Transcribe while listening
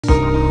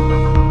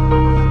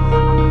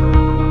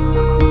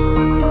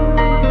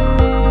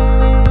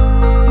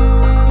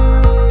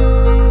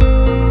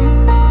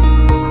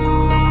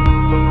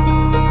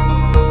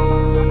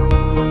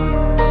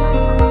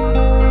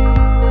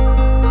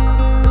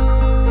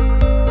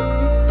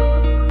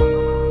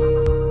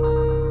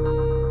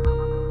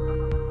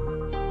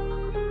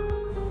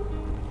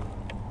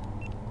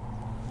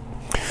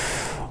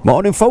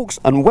Morning folks,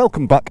 and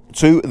welcome back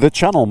to the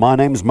channel. My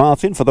name's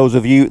Martin, for those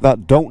of you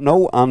that don't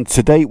know, and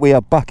today we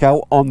are back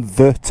out on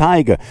the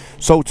Tiger.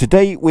 So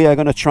today we are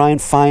going to try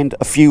and find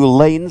a few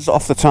lanes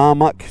off the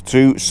tarmac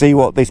to see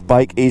what this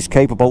bike is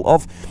capable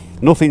of.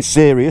 Nothing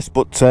serious,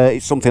 but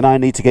it's something I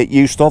need to get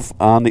used of,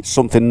 and it's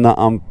something that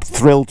I'm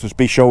thrilled to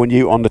be showing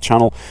you on the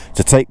channel,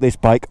 to take this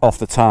bike off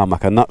the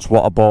tarmac, and that's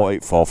what I bought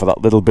it for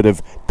that little bit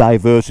of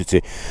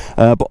diversity.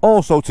 But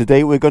also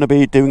today we're going to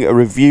be doing a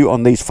review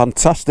on these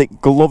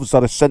fantastic gloves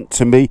that are sent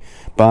to me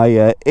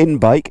by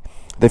Inbike.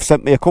 They've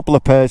sent me a couple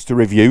of pairs to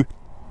review,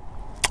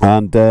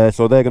 and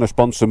so they're going to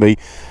sponsor me,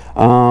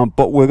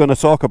 but we're going to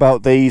talk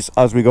about these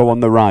as we go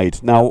on the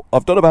ride. Now,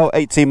 I've done about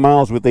 18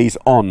 miles with these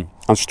on,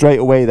 and straight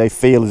away they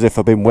feel as if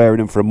I've been wearing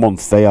them for a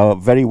month. They are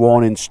very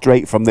worn in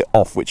straight from the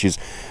off, which is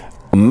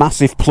a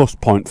massive plus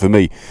point for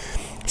me.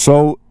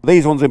 So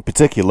these ones in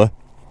particular,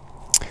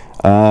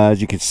 as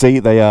you can see,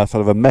 they are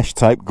sort of a mesh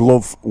type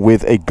glove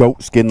with a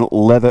goatskin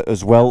leather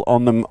as well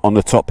on them on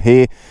the top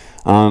here,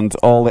 and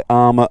all the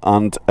armour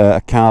and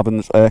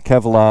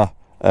Kevlar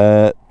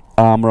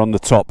armour on the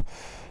top.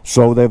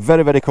 So they're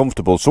very, very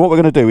comfortable. So what we're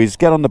going to do is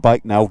get on the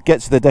bike now,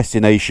 get to the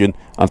destination,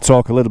 and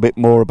talk a little bit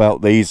more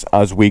about these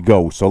as we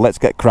go. So let's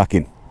get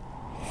cracking.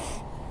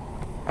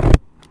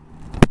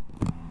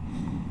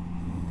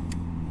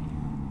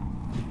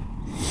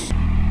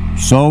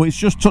 So it's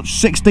just touched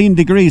 16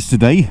 degrees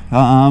today.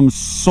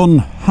 Sun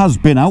has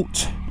been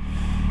out.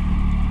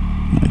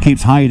 It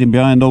keeps hiding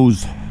behind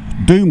those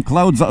doom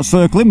clouds that are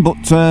circling,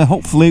 but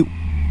hopefully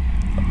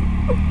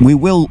we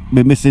will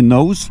be missing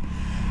those.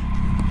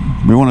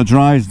 We want a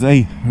dry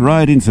day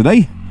riding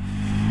today.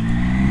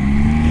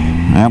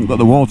 I haven't got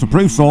the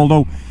waterproofs,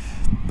 although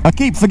I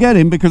keep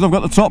forgetting, because I've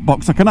got the top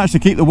box, I can actually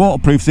keep the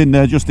waterproofs in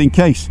there just in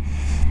case.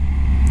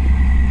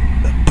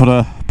 Put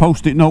a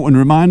post-it note and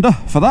reminder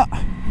for that.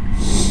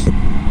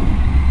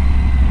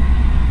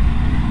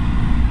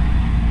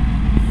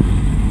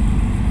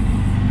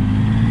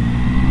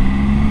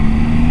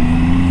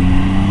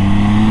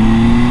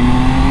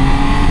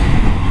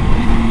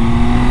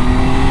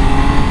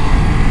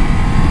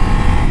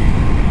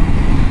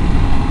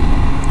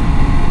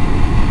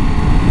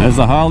 There's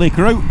the Harley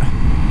crew.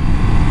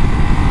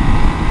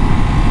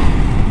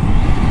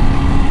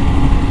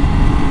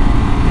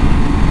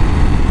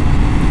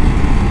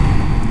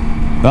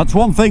 That's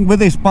one thing with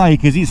this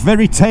bike, is it's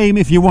very tame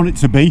if you want it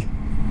to be.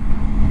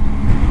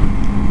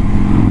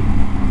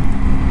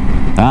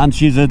 And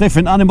she's a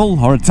different animal,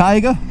 or a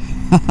tiger.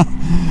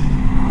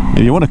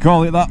 If you want to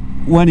call it that,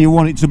 when you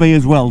want it to be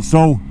as well.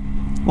 So,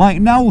 like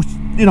now,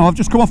 you know, I've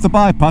just come off the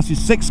bypass, it's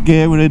 6th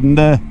gear, we're in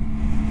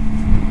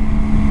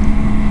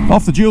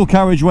off the dual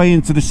carriageway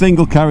into the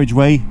single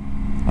carriageway,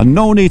 and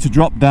no need to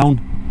drop down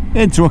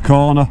into a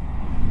corner.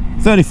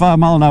 35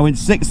 mile an hour in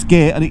 6th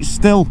gear, and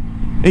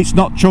it's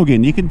not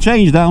chugging. You can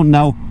change down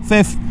now,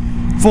 5th,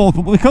 4th,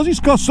 but because it's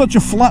got such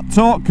a flat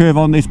torque curve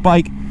on this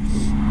bike,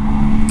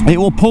 it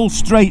will pull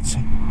straight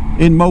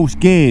in most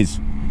gears.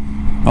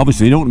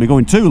 Obviously you don't want to be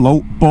going too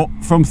low, but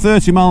from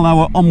 30 mile an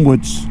hour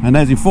onwards, and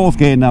there's in 4th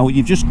gear now,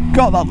 you've just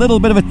got that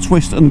little bit of a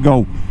twist and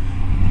go.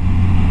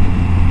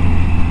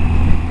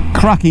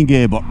 Cracking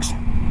gearbox,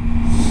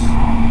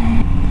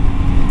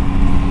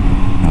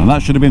 and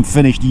that should have been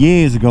finished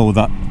years ago.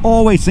 That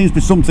always seems to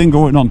be something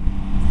going on.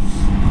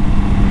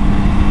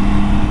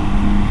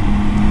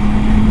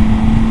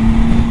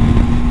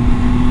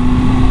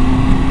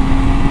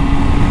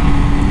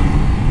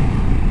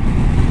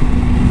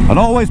 And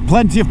always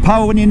plenty of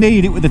power when you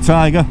need it with the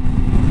Tiger.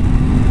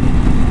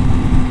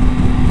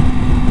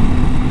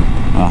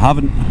 I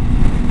haven't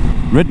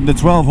ridden the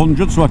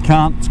 1200, so I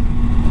can't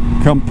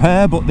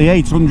compare, but the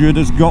 800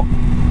 has got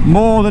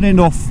more than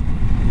enough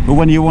for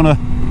when you want to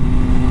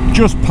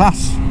just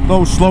pass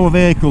those slower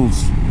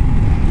vehicles.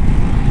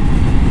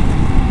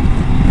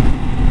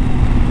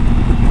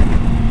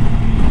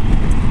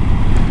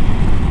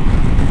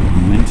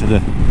 And into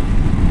the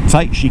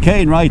tight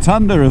chicane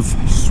right-hander of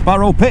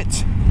Sparrow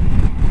Pit.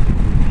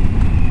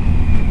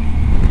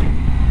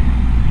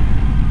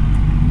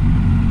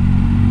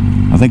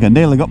 I think I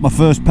nearly got my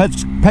first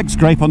peg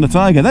scrape on the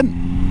Tiger then.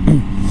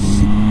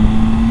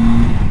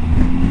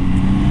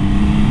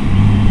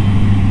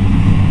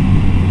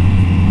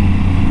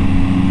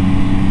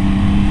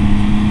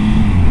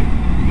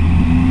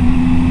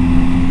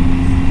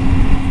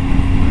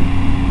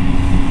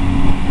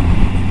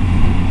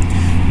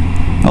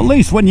 At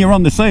least when you're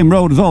on the same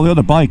road as all the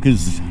other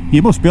bikers,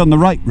 you must be on the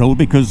right road,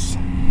 because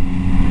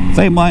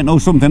they might know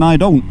something I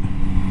don't.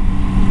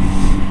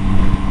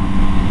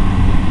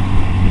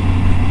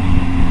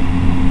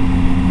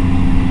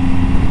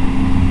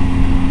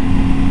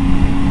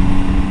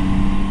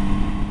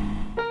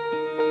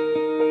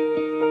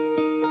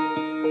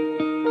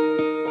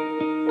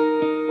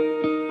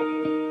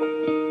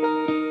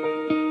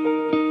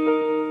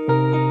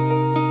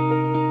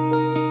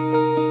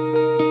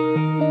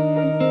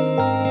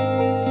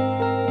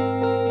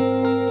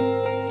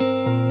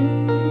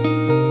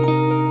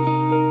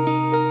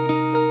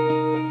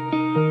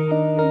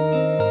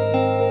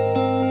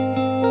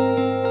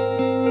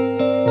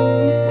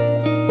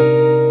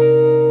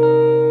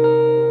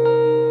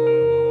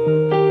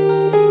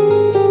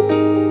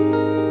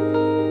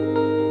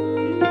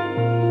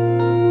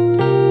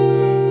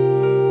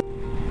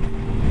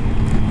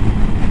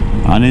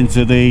 and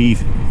into the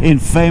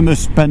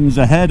infamous bends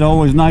ahead.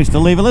 Always nice to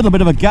leave a little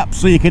bit of a gap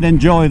so you can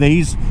enjoy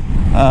these.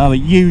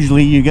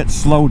 Usually you get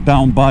slowed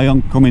down by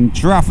oncoming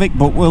traffic,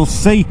 but we'll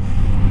see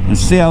and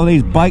see how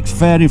these bikes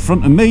fare in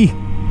front of me.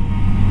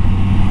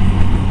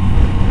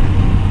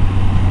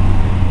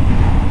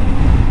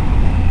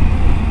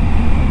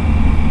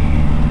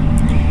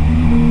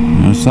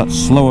 There's that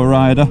slower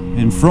rider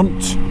in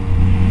front.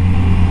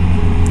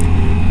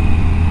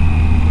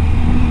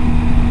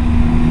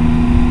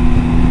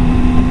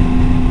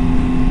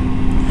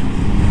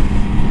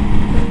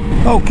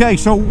 Okay,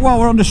 so while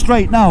we're on the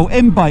straight now,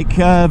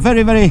 Inbike,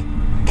 very, very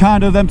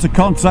kind of them to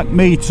contact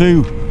me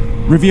to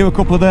review a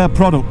couple of their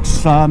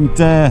products, and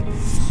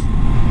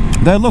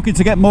they're looking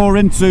to get more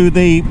into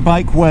the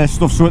bikewear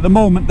stuff. So at the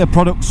moment their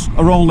products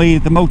are only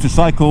the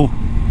motorcycle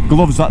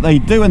gloves that they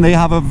do, and they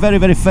have a very,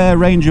 very fair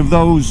range of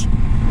those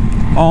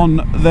on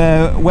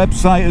their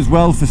website as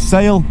well for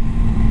sale.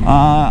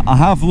 I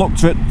have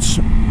looked at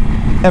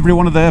every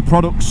one of their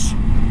products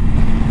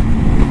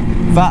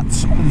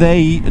that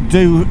they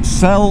do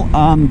sell,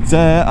 and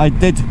I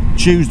did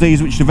choose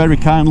these, which they very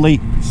kindly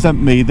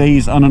sent me,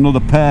 these and another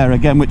pair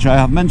again, which I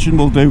have mentioned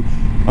we'll do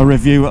a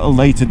review at a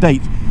later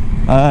date.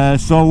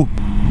 So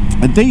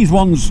these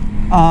ones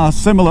are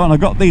similar, and I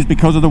got these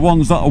because of the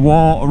ones that I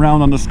wore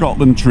around on the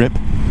Scotland trip.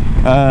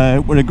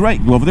 Were a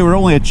great glove. They were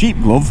only a cheap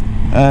glove.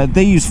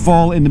 These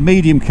fall in the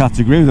medium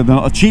category. They're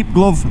not a cheap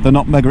glove, they're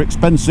not mega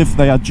expensive,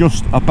 they are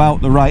just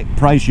about the right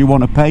price you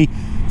want to pay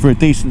for a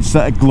decent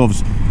set of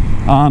gloves.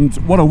 And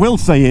what I will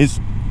say is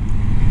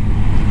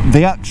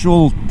the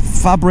actual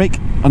fabric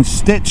and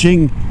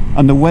stitching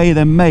and the way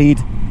they're made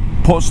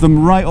puts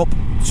them right up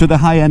to the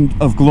high end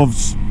of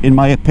gloves, in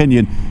my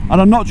opinion.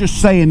 And I'm not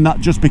just saying that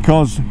just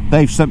because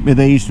they've sent me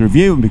these to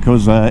review and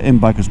because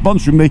Inbike are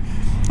sponsoring me.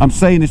 I'm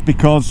saying this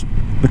because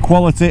the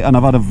quality, and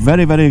I've had a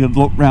very, very good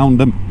look round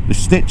them, the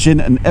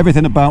stitching and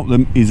everything about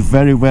them is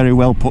very, very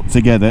well put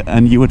together,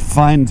 and you would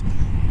find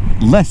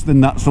less than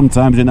that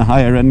sometimes in a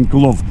higher end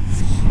glove.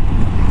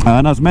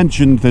 And as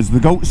mentioned, there's the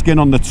goat skin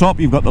on the top,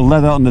 you've got the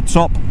leather on the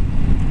top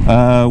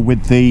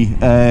with the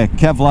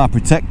Kevlar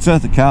protector,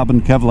 the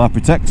carbon Kevlar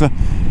protector.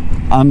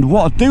 And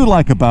what I do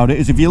like about it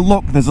is, if you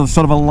look, there's a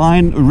sort of a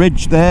line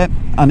ridge there,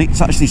 and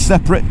it's actually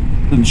separate.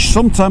 And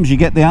sometimes you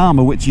get the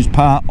armour, which is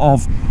part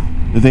of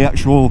the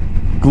actual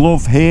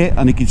glove here,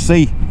 and you can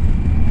see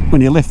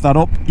when you lift that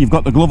up, you've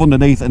got the glove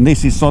underneath, and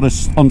this is sort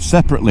of on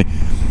separately.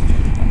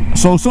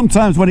 So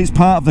sometimes when it's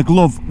part of the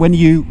glove, when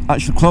you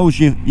actually close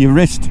your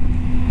wrist,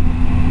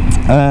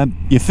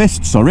 your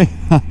fist, sorry,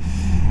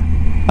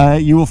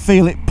 you will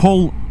feel it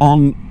pull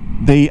on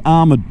the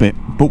armoured bit,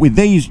 but with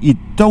these you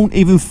don't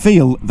even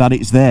feel that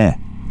it's there.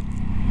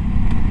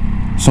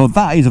 So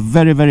that is a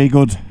very, very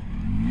good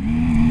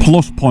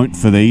plus point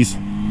for these.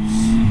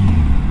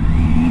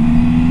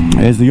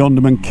 Here's the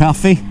Onderman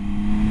Cafe.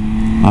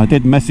 I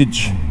did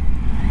message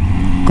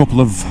a couple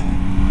of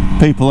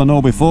people I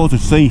know before to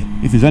see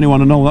if there's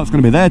anyone I know that's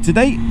going to be there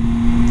today.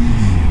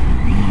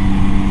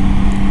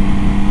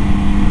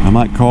 I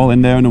might call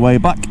in there on the way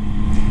back.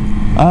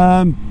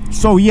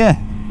 So yeah,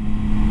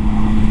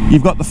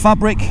 you've got the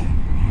fabric,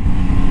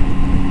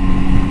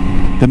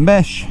 the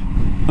mesh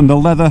and the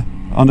leather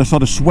and the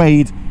sort of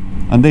suede,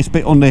 and this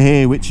bit under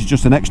here which is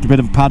just an extra bit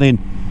of padding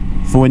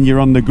for when you're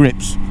on the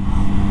grips.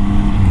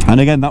 And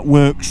again, that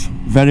works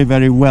very,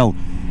 very well.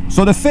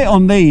 So the fit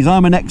on these,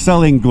 I'm an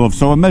XL in glove,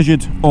 so I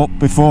measured up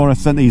before I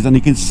sent these, and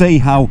you can see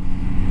how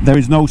there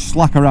is no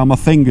slack around my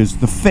fingers.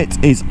 The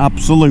fit is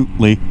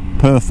absolutely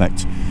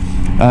perfect.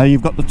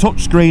 You've got the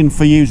touch screen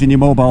for using your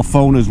mobile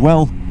phone as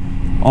well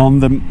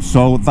on them,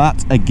 so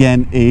that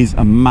again is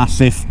a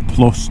massive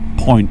plus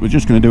point. We're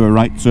just going to do a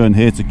right turn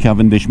here to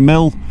Cavendish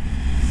Mill.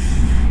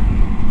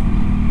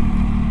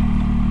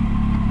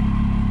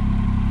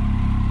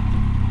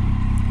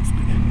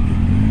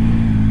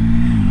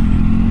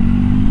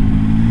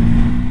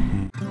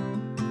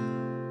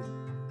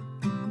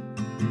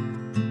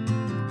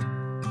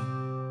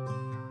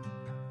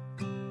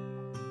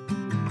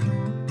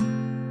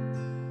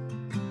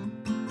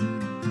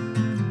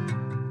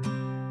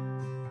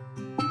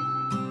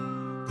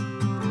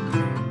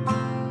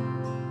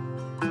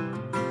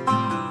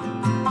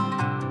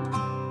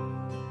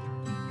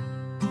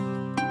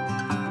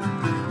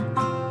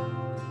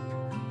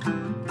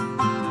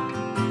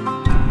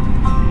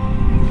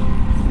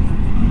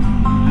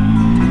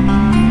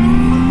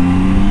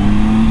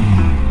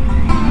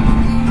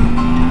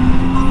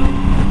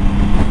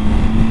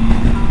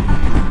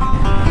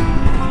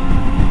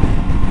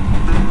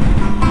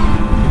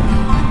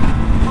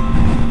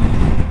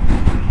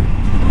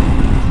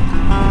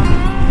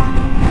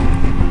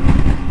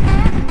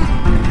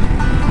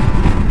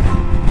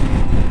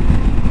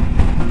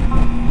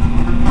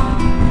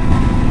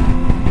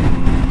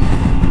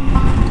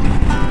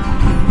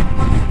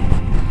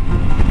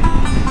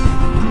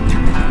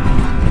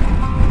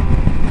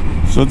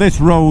 So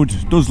this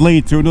road does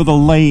lead to another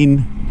lane,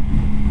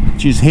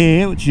 which is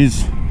here, which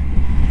is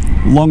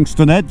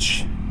Longston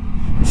Edge.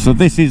 So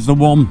this is the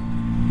one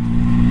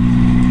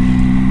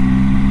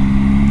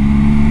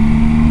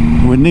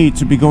we need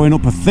to be going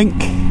up, I think.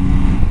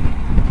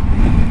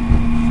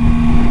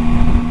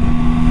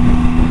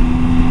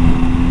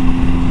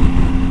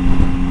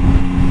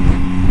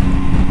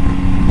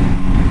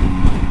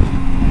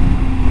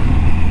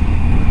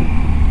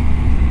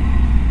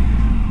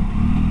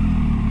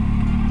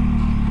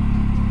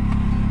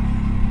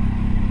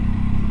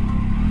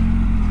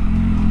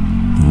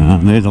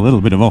 And there's a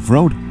little bit of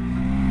off-road.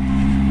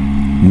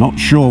 Not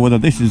sure whether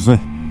this is the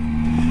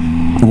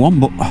one,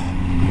 but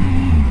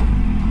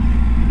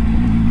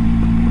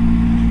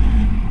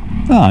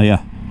ah,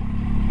 yeah.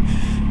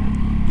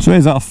 So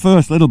here's our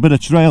first little bit of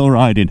trail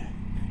riding.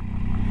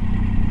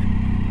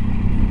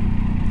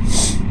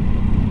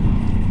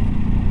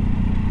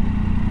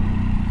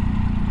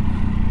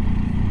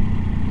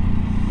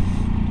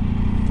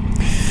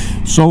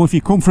 So if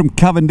you come from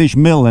Cavendish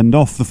Mill and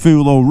off the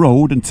Fullow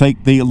Road and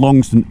take the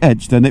Longston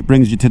Edge, then it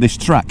brings you to this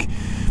track.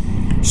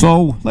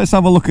 So let's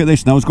have a look at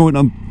this now. It's going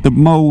on the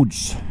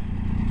modes.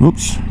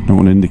 Oops, don't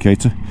want an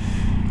indicator.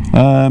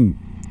 The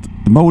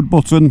mode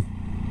button,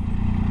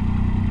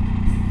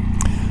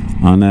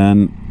 and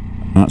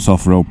then that's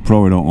off-road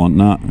pro. We don't want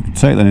that. We can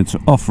take that into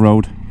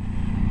off-road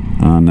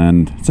and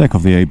then take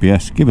off the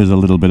ABS, give us a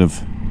little bit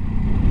of,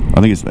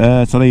 I think it's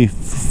sorry,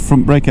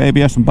 front brake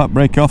ABS and back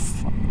brake off.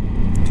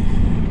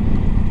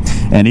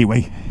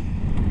 Anyway,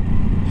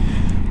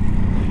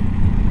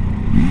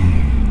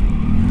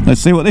 let's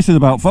see what this is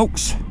about,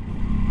 folks.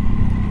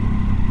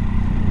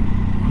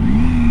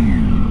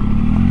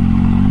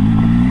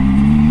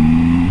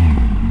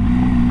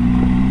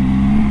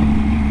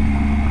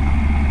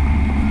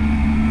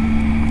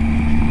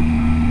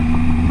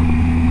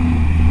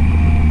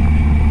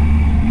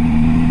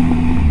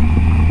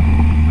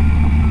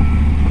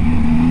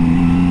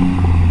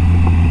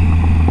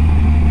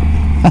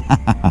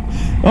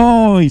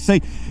 Oh, you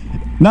see,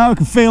 now I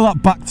can feel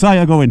that back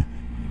tyre going.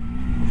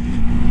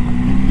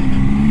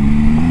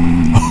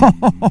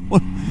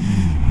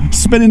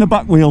 Spinning the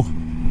back wheel.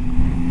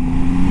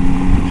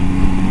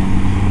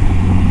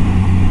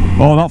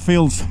 Oh, that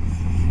feels,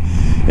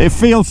 it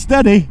feels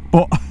steady,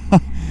 but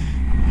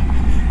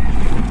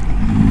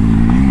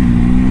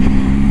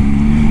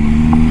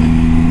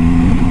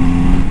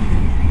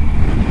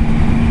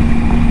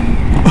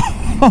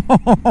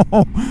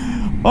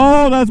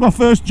oh, there's my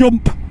first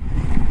jump.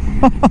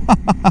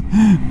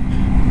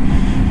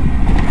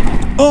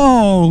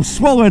 Oh,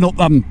 swallowing up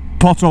them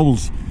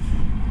potholes.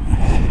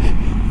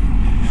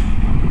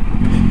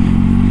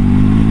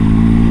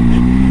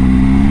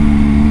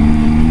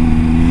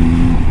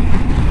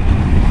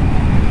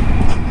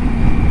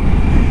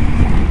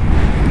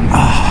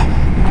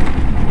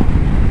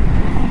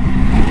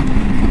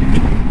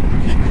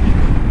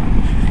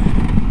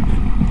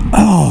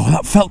 Oh,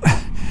 that felt,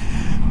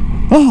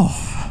 oh,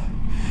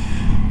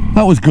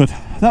 that was good.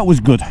 That was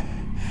good.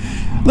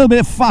 A little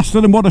bit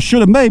faster than what I should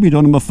have maybe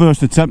done in my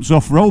first attempts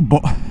off-road,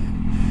 but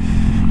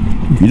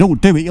if you don't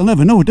do it, you'll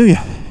never know, do you?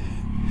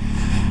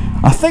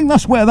 I think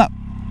that's where that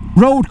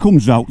road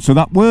comes out, so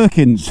that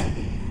workings.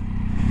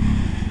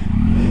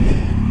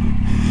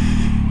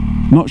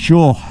 Not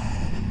sure.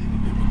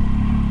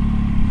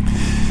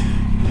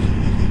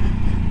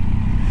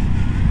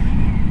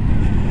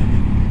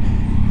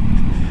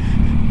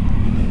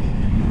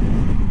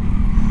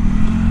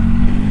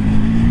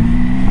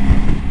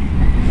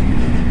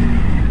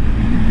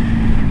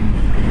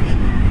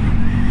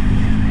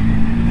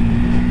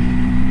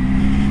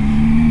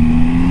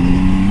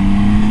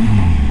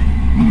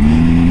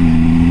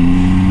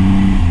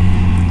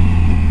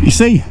 You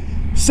see,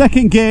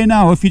 second gear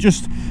now, if you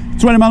just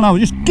 20 mile an hour,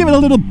 just give it a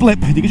little blip,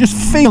 you can just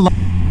feel that.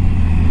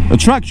 The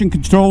traction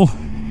control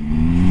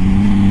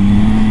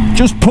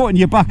just putting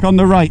you back on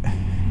the right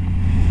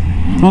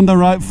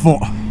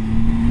foot.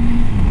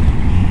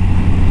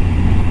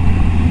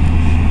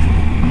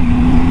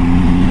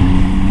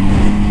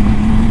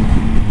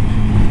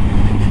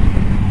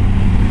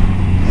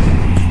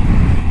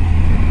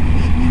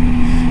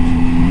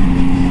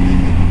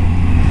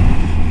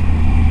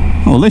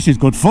 Oh, this is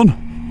good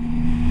fun.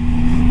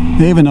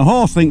 Even the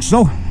horse thinks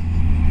so.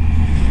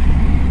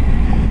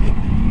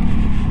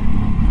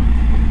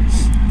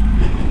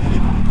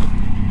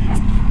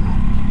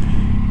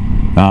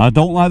 I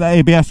don't like the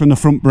ABS on the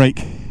front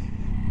brake.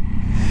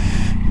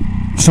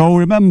 So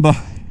remember,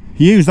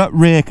 use that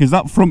rear, because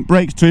that front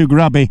brake's too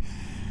grabby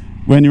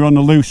when you're on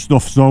the loose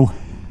stuff, so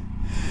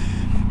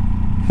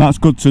that's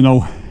good to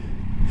know.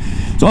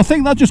 So I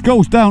think that just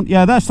goes down,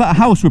 yeah, that's that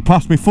house we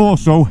passed before,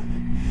 so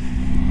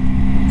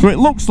it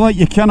looks like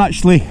you can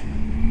actually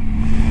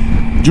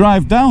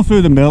drive down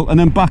through the mill and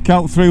then back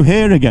out through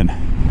here again.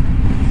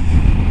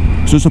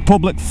 So it's a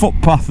public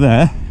footpath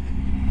there.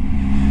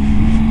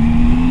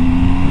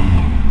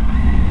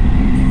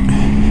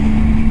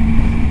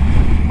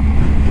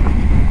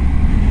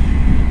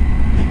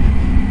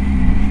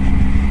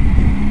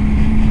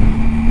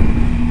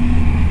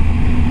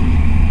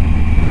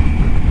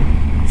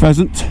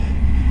 Pheasant.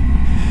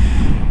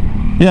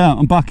 Yeah,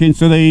 I'm back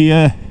into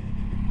the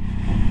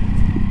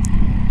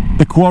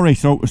quarry,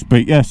 so to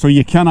speak. Yeah, so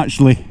you can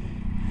actually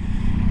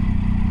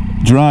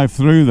drive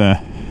through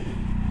there.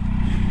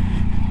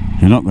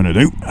 You're not going to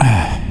do.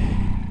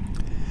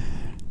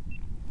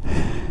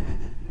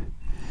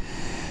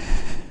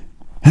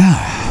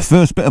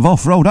 First bit of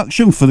off-road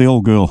action for the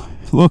old girl.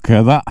 Look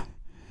at that.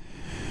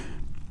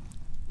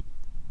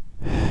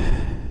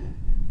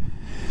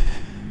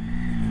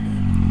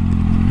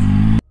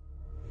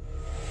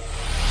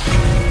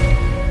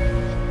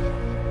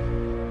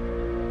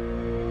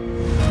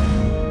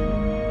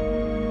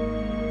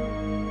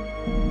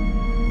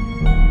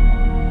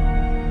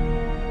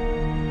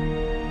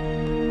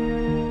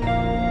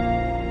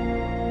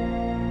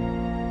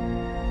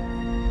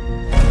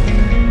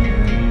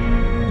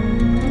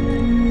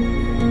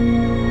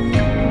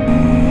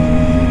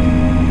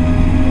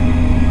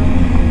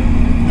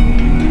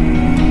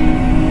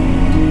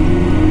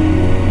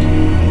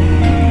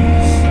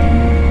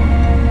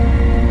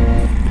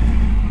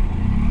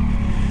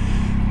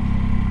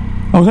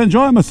 I was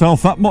enjoying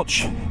myself that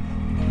much,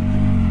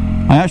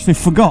 I actually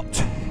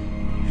forgot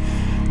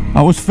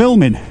I was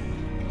filming.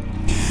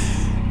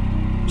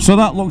 So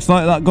that looks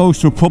like that goes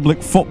to a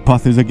public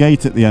footpath. There's a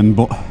gate at the end,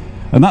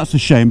 and that's a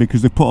shame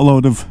because they've put a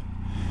load of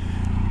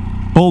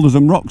boulders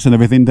and rocks and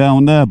everything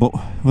down there, but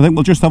I think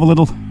we'll just have a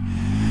little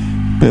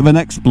bit of an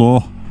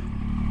explore.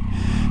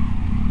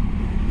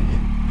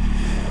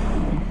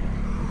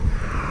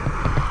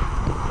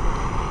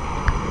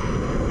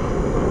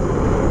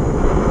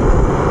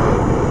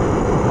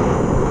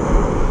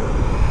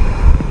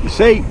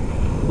 See,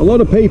 a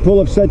lot of people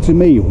have said to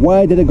me,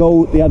 why did I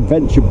go the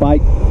adventure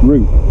bike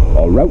route,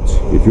 or route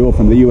if you're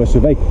from the US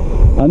of A,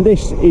 and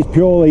this is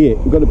purely it.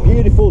 We've got a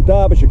beautiful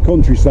Derbyshire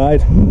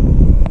countryside,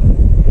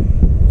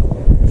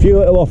 a few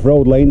little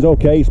off-road lanes.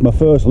 Okay, it's my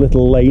first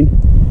little lane,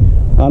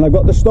 and I've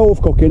got the stove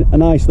cooking a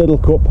nice little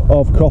cup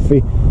of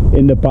coffee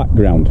in the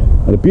background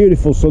and a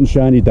beautiful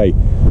sunshiny day.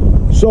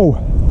 So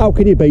how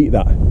can you beat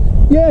that?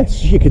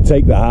 Yes, you could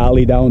take the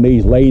Harley down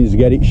these lanes and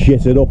get it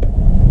shitted up,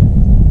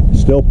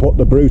 still put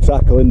the brew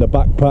tackle in the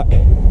backpack.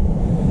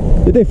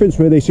 The difference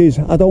with this is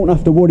I don't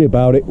have to worry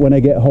about it when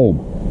I get home,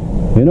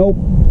 you know,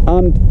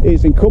 and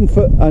it's in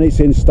comfort and it's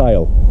in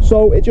style,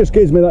 so it just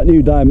gives me that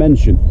new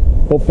dimension.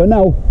 But for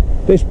now,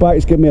 this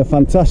bike's given me a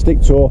fantastic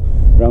tour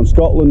around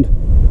Scotland,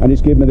 and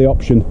it's given me the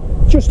option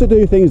just to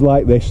do things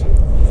like this,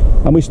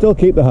 and we still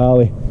keep the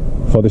Harley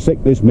for the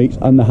sickness meets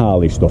and the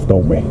Harley stuff,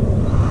 don't we?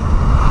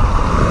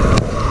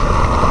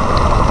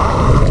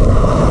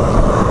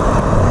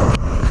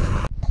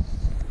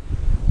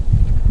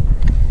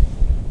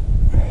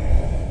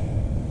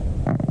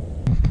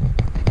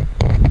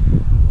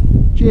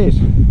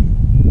 Cheers.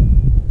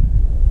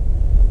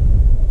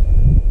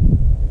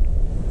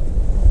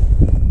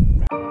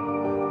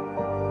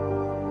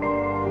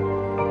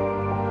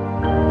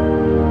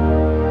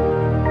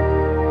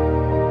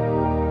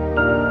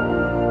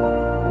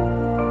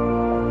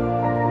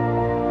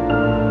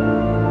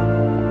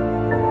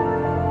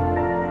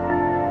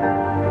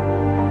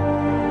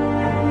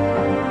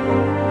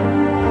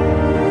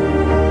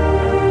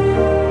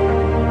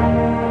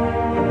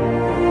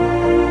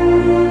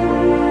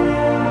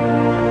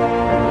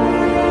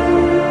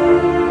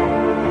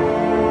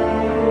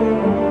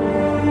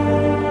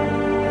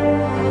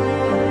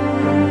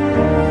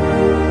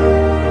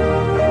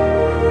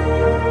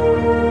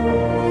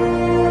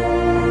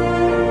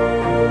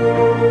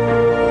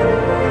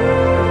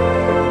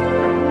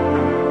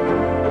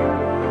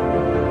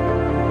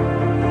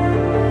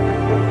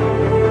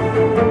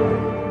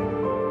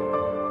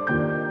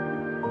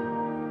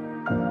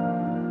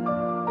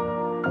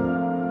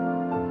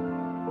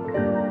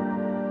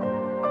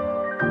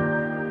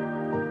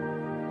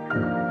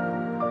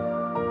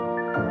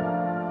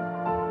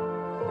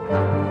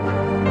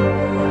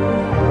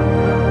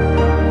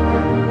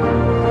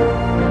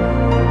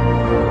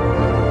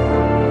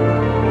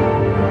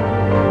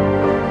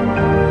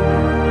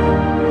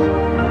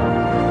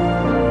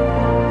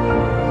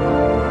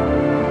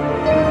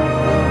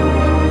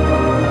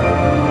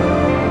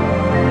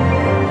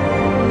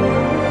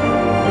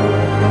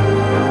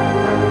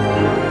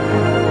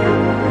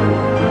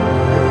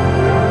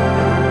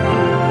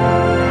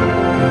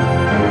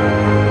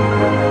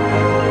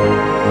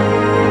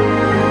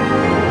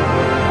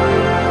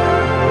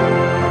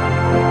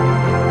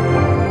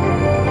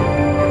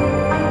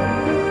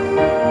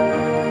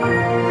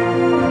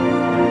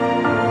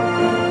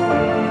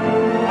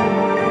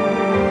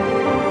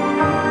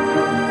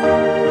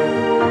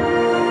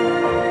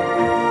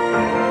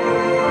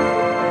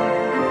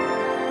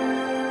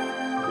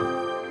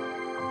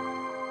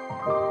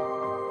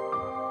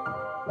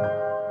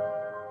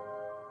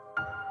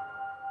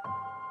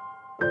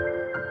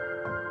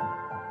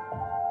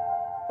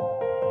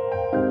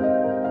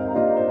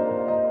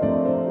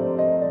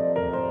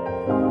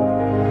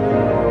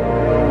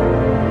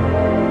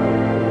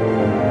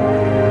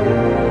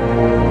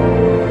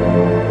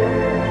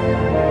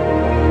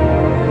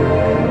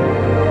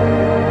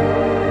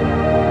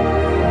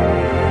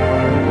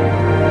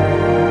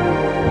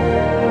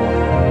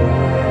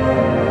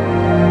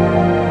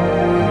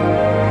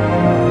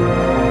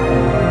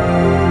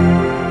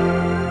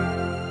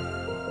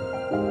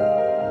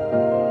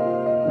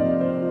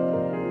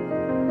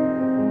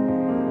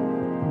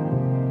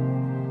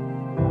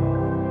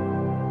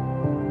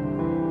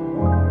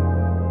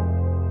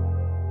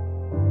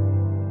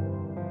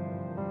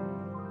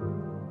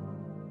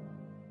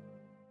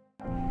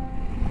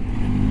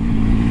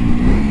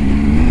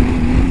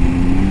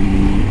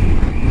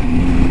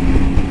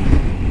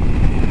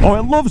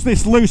 loves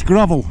this loose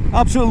gravel,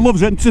 absolutely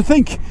loves it. And to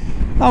think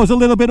I was a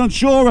little bit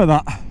unsure of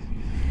that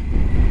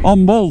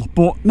on Mull,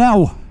 but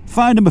now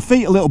finding my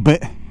feet a little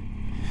bit,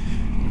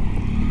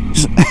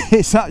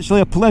 it's actually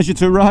a pleasure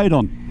to ride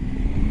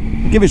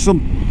on. Give it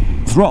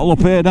some throttle up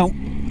here now,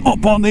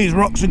 up on these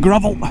rocks and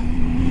gravel.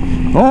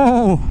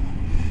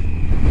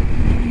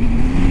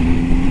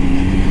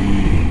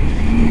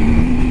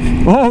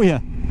 Oh yeah,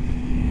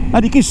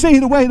 and you can see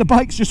the way the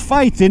bike's just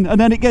fighting, and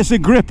then it gets a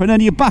grip, and then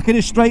you're back in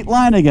a straight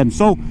line again.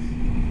 So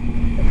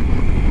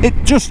it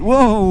just,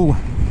 whoa,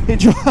 it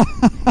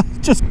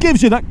just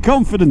gives you that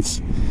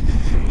confidence.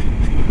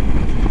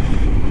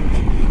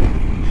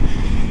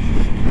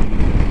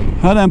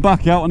 And then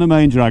back out on the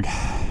main drag.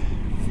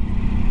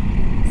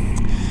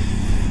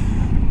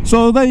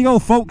 So there you go,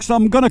 folks.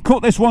 I'm going to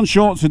cut this one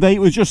short today. It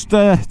was just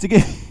to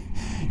give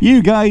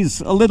you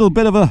guys a little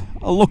bit of a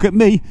look at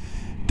me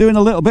doing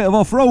a little bit of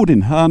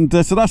off-roading,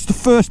 and so that's the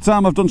first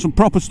time I've done some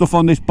proper stuff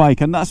on this bike,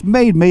 and that's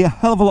made me a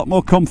hell of a lot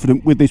more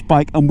confident with this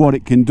bike and what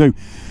it can do.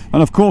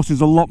 And of course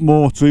there's a lot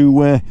more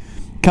to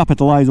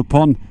capitalise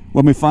upon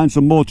when we find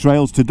some more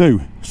trails to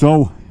do.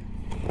 So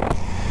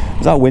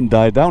as that wind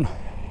died down,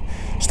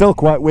 still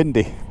quite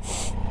windy.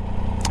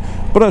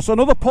 But it's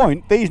another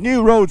point, these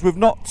new roads we've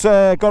not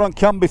got on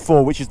cam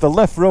before, which is the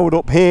left road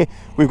up here.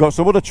 We've got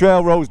some other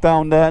trail roads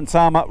down there and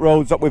tarmac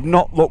roads that we've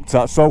not looked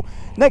at. So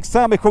next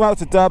time we come out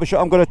to Derbyshire,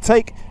 I'm going to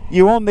take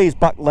you on these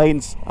back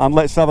lanes and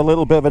let's have a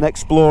little bit of an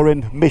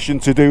exploring mission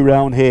to do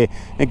around here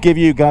and give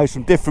you guys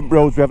some different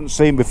roads we haven't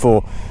seen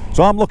before.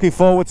 So I'm looking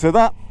forward to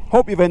that.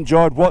 Hope you've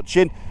enjoyed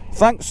watching.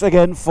 Thanks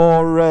again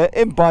for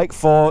Inbike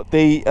for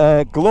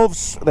the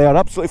gloves. They are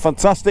absolutely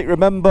fantastic.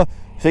 Remember,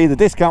 see the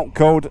discount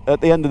code at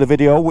the end of the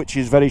video, which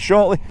is very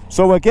shortly.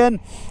 So again,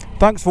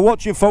 thanks for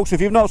watching, folks. If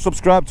you've not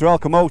subscribed to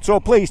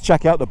ALCHEMOTO, please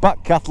check out the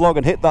back catalogue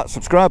and hit that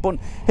subscribe button,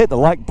 hit the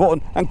like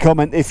button and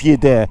comment if you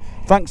dare.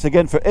 Thanks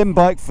again for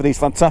Inbike for these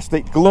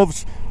fantastic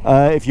gloves.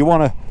 If you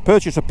want to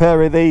purchase a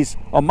pair of these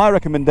on my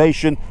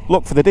recommendation,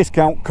 look for the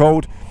discount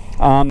code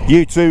and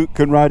you too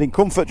can ride in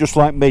comfort just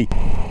like me.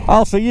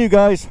 I'll see you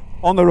guys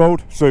on the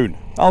road soon.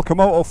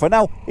 ALCHEMOTO for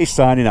now is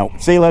signing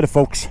out. See you later,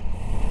 folks.